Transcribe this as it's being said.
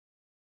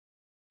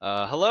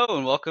Hello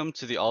and welcome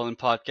to the All In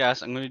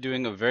podcast. I'm going to be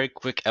doing a very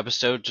quick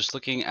episode just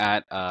looking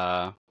at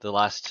the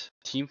last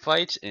team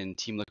fight in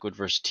Team Liquid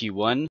versus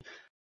T1.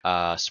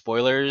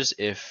 Spoilers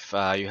if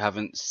you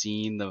haven't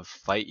seen the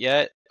fight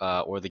yet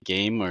or the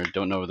game or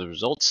don't know the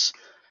results,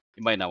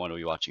 you might not want to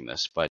be watching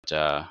this. But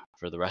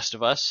for the rest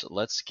of us,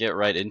 let's get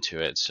right into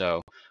it.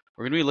 So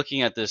we're going to be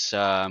looking at this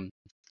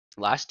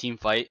last team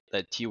fight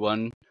that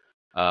T1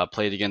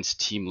 played against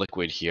Team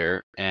Liquid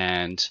here.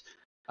 And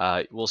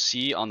we'll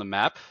see on the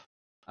map,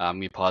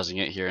 me pausing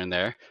it here and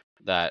there,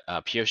 that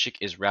Pioshik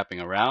is wrapping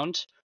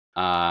around.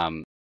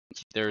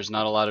 There's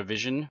not a lot of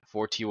vision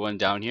for T1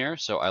 down here,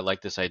 so I like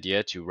this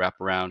idea to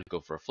wrap around, go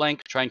for a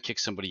flank, try and kick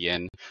somebody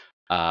in.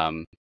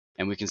 And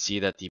we can see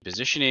that the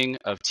positioning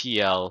of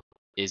TL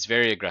is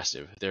very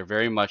aggressive. They're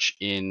very much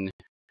in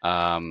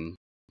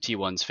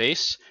T1's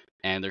face,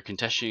 and they're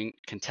contesting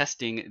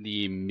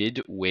the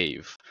mid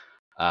wave.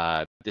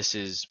 This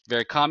is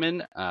very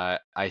common.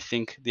 I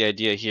think the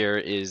idea here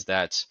is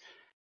that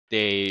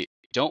they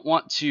don't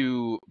want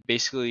to,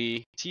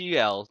 basically,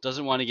 TL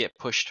doesn't want to get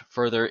pushed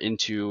further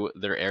into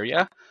their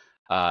area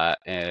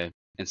and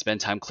spend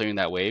time clearing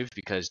that wave,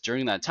 because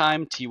during that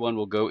time, T1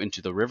 will go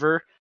into the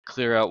river,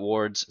 clear out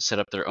wards, set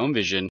up their own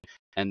vision,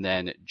 and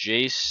then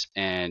Jace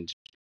and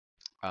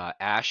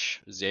Ashe,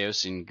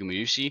 Zeus, and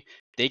Gumayusi,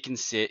 they can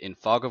sit in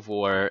Fog of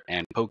War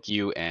and poke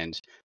you and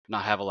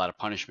not have a lot of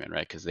punishment,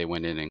 right? Because they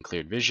went in and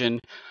cleared vision.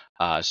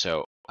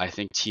 So I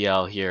think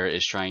TL here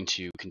is trying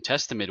to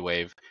contest the mid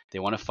wave. They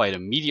want to fight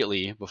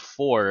immediately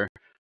before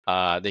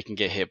they can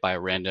get hit by a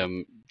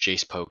random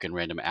Jace poke and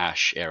random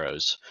Ashe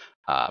arrows.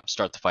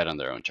 Start the fight on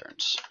their own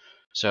terms.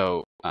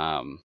 So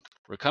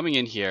we're coming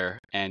in here,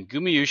 and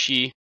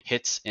Gumayusi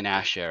hits an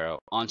Ashe arrow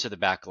onto the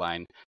back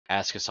line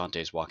as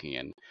Cassante is walking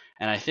in.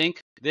 And I think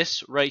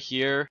this right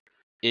here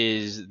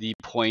is the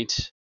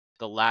point,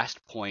 the last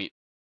point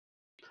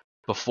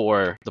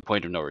before the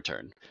point of no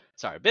return.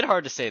 Sorry, a bit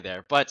hard to say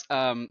there, but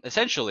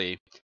essentially,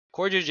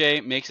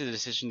 CoreJJ makes a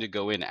decision to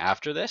go in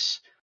after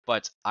this,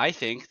 but I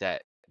think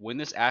that when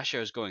this Ashe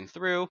arrow is going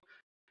through,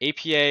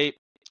 APA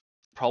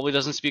probably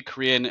doesn't speak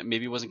Korean,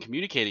 maybe wasn't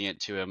communicating it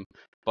to him,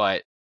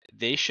 but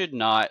they should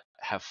not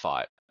have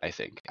fought, I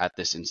think, at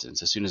this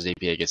instance, as soon as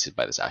APA gets hit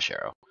by this Ashe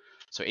arrow.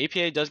 So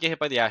APA does get hit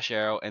by the Ashe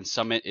arrow, and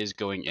Summit is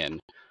going in.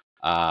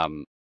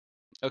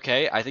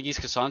 Okay, I think he's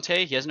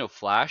Cassante. He has no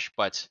flash,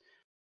 but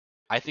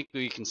I think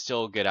we can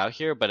still get out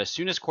here. But as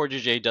soon as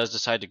CoreJJ does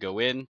decide to go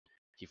in,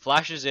 he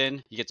flashes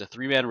in, he gets a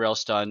 3-man rail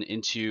stun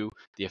into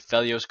the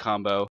Aphelios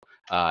combo,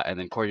 and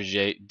then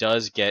CoreJJ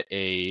does get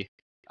a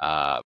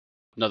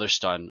another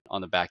stun on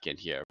the back end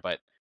here. But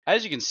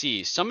as you can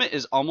see, Summit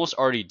is almost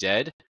already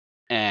dead,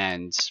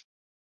 and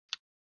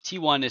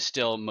T1 is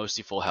still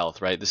mostly full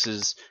health, right? This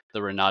is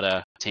the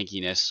Renata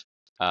tankiness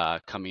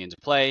coming into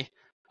play.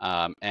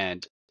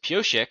 And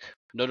Pioshik,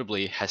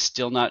 notably, has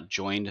still not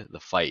joined the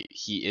fight.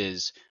 He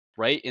is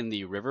right in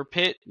the river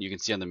pit. You can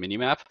see on the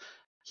minimap.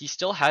 He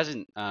still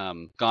hasn't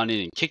gone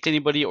in and kicked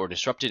anybody or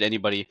disrupted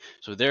anybody.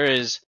 So there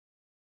is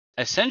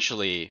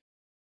essentially,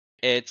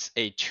 it's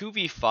a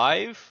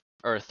 2v5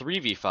 or a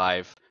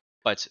 3v5,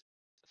 but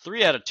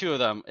 3 out of 2 of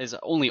them is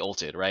only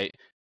ulted, right?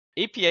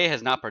 APA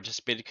has not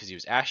participated because he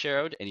was Ashe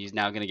arrowed, and he's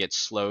now going to get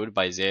slowed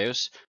by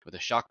Zeus with a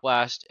Shock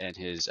Blast and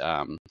his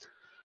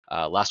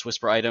Last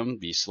Whisper item,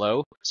 the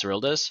slow,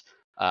 Cyrilda's.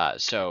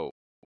 So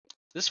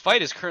this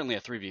fight is currently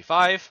a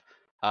 3v5.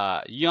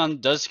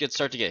 Yeon does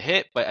start to get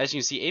hit, but as you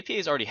can see, APA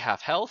is already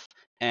half health,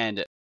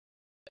 and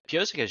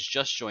Pioshik has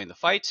just joined the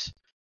fight.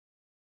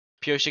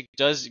 Pioshik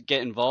does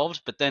get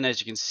involved, but then as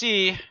you can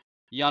see,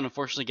 Yeon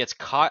unfortunately gets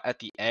caught at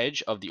the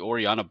edge of the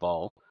Orianna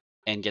ball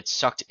and gets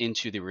sucked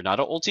into the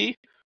Renata ulti.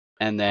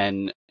 And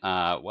then,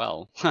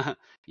 well,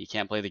 he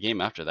can't play the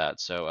game after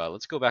that. So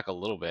let's go back a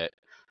little bit.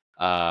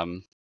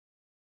 Right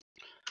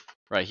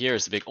here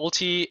is the big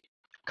ulti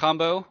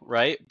combo,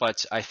 right?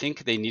 But I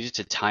think they needed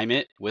to time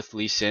it with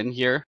Lee Sin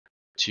here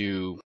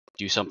to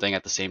do something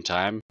at the same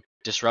time.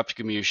 Disrupt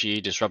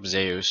Gumayusi, disrupt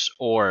Zeus,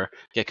 or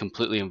get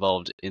completely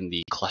involved in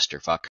the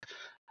clusterfuck.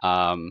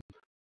 But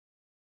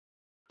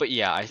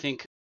yeah, I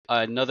think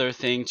another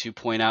thing to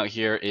point out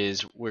here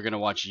is we're going to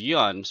watch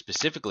Yeon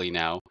specifically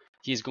now.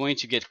 He's going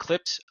to get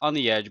clipped on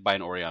the edge by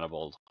an Orianna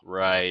bolt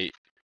right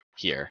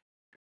here.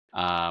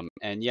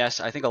 And yes,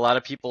 I think a lot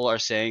of people are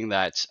saying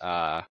that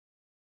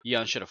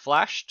Yeon should have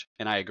flashed,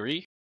 and I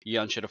agree.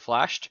 Yeon should have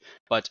flashed.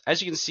 But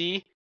as you can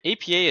see,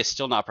 APA is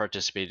still not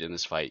participated in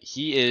this fight.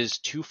 He is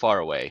too far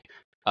away.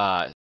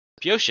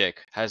 Pioshik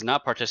has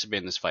not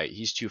participated in this fight.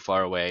 He's too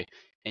far away.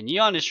 And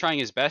Yeon is trying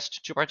his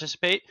best to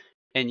participate.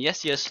 And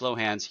yes, he has slow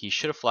hands. He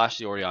should have flashed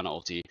the Orianna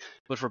ulti.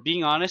 But for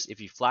being honest, if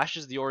he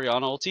flashes the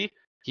Orianna ulti,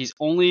 he's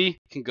only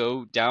can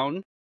go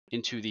down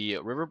into the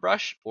river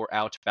brush or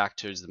out back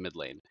towards the mid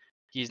lane.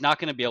 He's not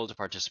going to be able to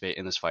participate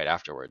in this fight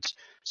afterwards.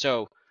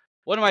 So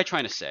what am I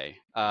trying to say?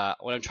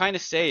 What I'm trying to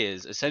say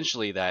is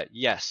essentially that,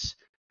 yes,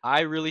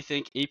 I really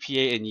think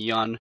APA and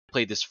Yeon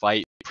played this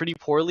fight pretty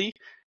poorly.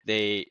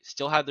 They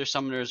still had their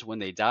summoners when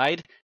they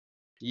died.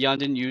 Yeon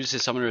didn't use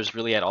his summoners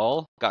really at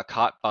all. Got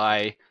caught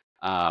by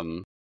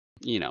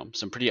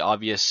some pretty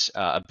obvious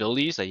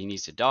abilities that he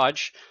needs to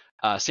dodge.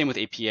 Same with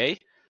APA.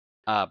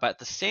 But at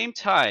the same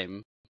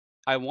time,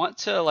 I want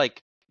to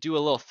do a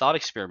little thought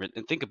experiment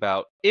and think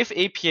about if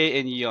APA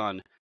and Yeon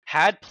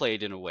had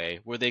played in a way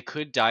where they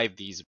could dodge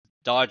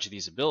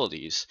these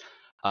abilities,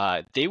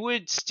 they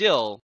would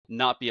still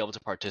not be able to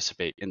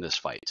participate in this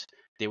fight.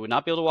 They would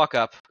not be able to walk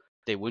up.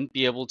 They wouldn't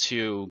be able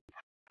to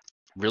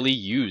really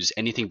use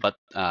anything but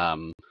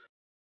Aphelios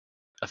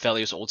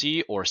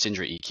ulti or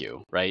Syndra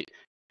EQ, right?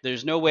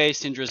 There's no way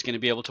Syndra's going to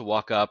be able to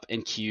walk up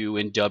and Q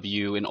and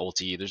W and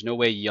ulti. There's no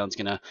way Yeon's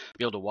going to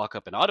be able to walk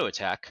up and auto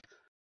attack.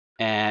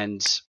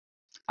 And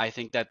I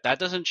think that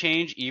doesn't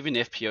change even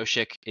if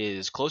Pioshik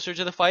is closer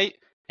to the fight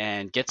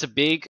and gets a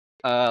big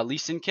Lee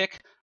Sin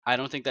kick. I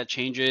don't think that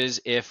changes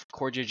if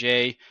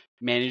CoreJJ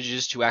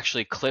manages to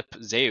actually clip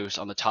Zeus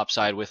on the top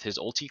side with his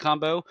ulti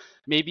combo.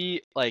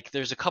 Maybe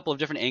there's a couple of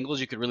different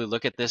angles you could really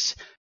look at this,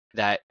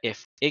 that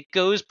if it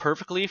goes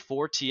perfectly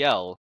for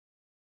TL,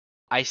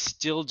 I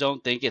still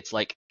don't think it's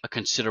a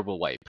considerable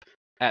wipe.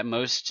 At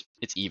most,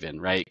 it's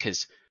even, right?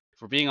 Because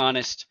if we're being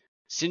honest,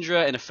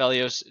 Syndra and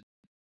Aphelios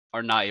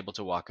are not able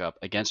to walk up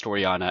against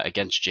Orianna,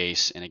 against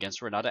Jace, and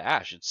against Renata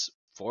Ashe. It's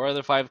 4 out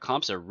of 5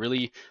 comps that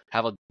really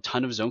have a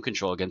ton of zone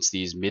control against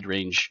these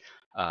mid-range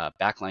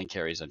backline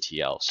carries on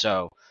TL.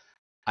 So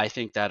I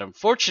think that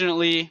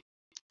unfortunately,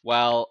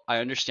 while I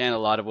understand a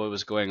lot of what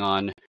was going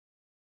on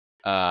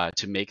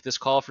to make this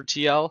call for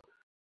TL,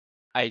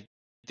 I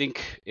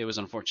think it was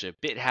unfortunate,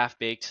 a bit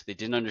half-baked. They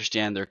didn't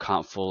understand their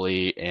comp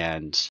fully,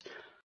 and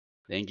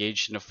they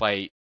engaged in a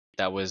fight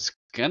that was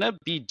gonna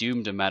be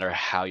doomed no matter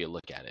how you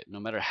look at it, no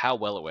matter how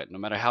well it went, no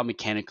matter how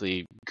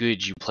mechanically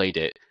good you played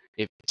it.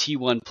 If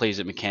T1 plays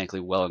it mechanically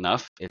well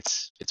enough,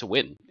 it's a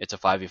win. It's a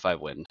 5v5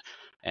 win.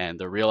 And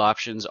the real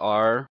options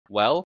are,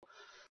 well,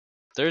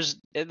 there's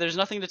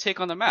nothing to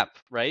take on the map,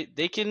 right?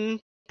 They can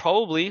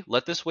probably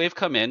let this wave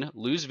come in,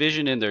 lose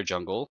vision in their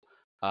jungle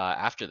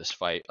after this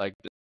fight,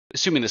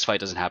 assuming this fight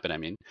doesn't happen, I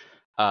mean.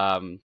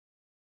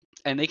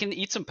 And they can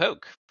eat some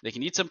poke. They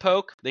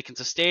can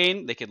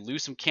sustain, they can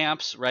lose some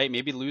camps, right?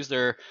 Maybe lose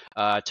their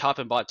top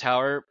and bot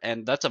tower,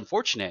 and that's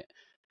unfortunate,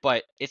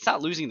 but it's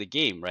not losing the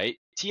game, right?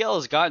 TL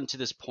has gotten to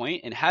this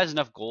point and has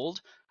enough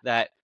gold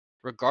that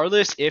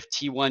regardless if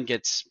T1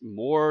 gets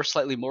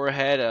slightly more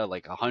ahead,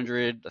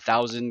 100,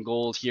 1,000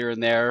 gold here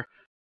and there,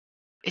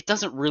 it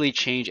doesn't really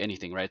change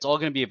anything, right? It's all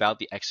going to be about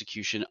the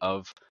execution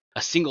of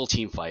a single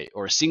team fight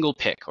or a single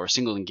pick or a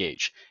single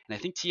engage. And I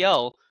think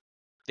TL,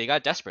 they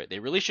got desperate. They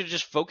really should have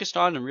just focused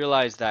on and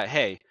realized that,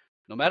 hey,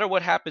 no matter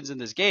what happens in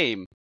this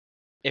game,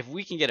 if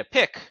we can get a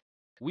pick,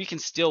 we can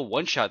still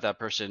one-shot that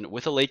person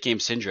with a late game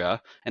Syndra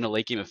and a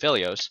late game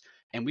Aphelios,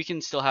 and we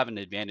can still have an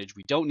advantage.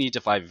 We don't need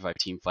to 5v5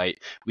 team fight.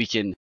 We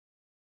can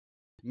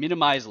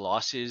minimize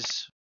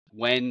losses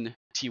when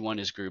T1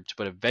 is grouped,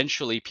 but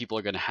eventually people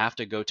are going to have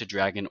to go to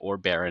Dragon or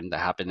Baron. That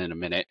happened in a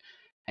minute.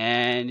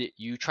 And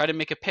you try to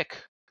make a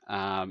pick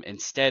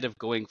instead of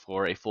going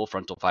for a full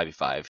frontal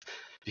 5v5.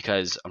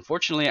 Because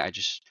unfortunately,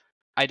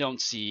 I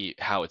don't see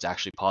how it's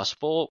actually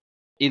possible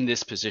in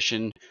this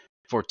position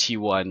for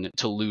T1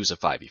 to lose a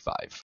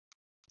 5v5.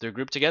 They're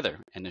grouped together,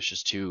 and it's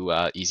just too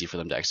easy for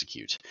them to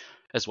execute,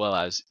 as well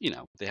as,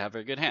 they have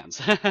very good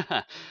hands.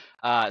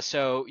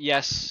 So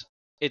yes,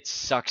 it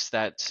sucks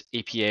that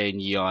APA and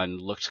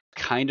Yeon looked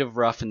kind of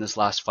rough in this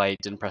last fight,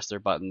 didn't press their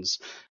buttons,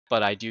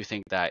 but I do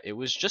think that it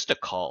was just a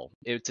call.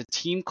 It's a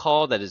team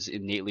call that is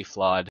innately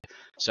flawed.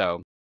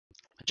 So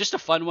just a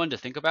fun one to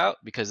think about,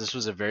 because this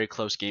was a very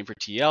close game for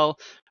TL.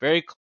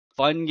 Very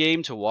fun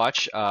game to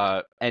watch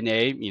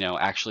NA,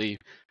 actually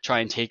try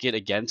and take it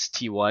against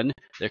T1.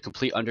 They're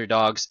complete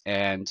underdogs,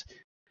 and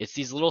it's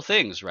these little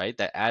things, right,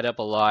 that add up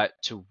a lot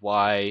to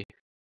why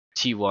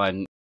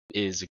T1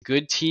 is a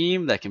good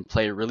team that can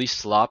play really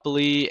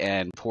sloppily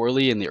and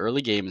poorly in the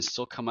early game and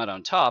still come out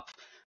on top.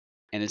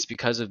 And it's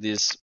because of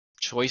these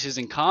choices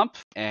in comp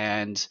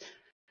and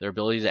their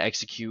ability to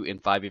execute in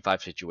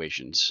 5v5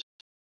 situations.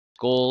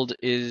 Gold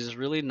is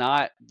really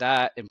not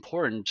that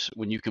important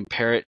when you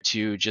compare it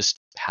to just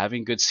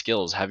having good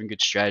skills, having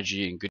good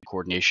strategy, and good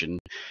coordination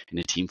in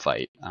a team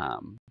fight.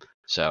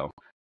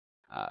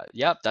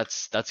 Yeah,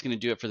 that's going to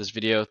do it for this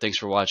video. Thanks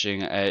for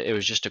watching. It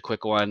was just a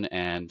quick one,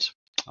 and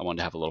I wanted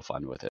to have a little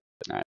fun with it.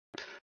 All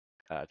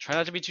right. Try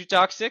not to be too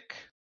toxic.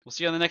 We'll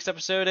see you on the next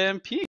episode, and peace.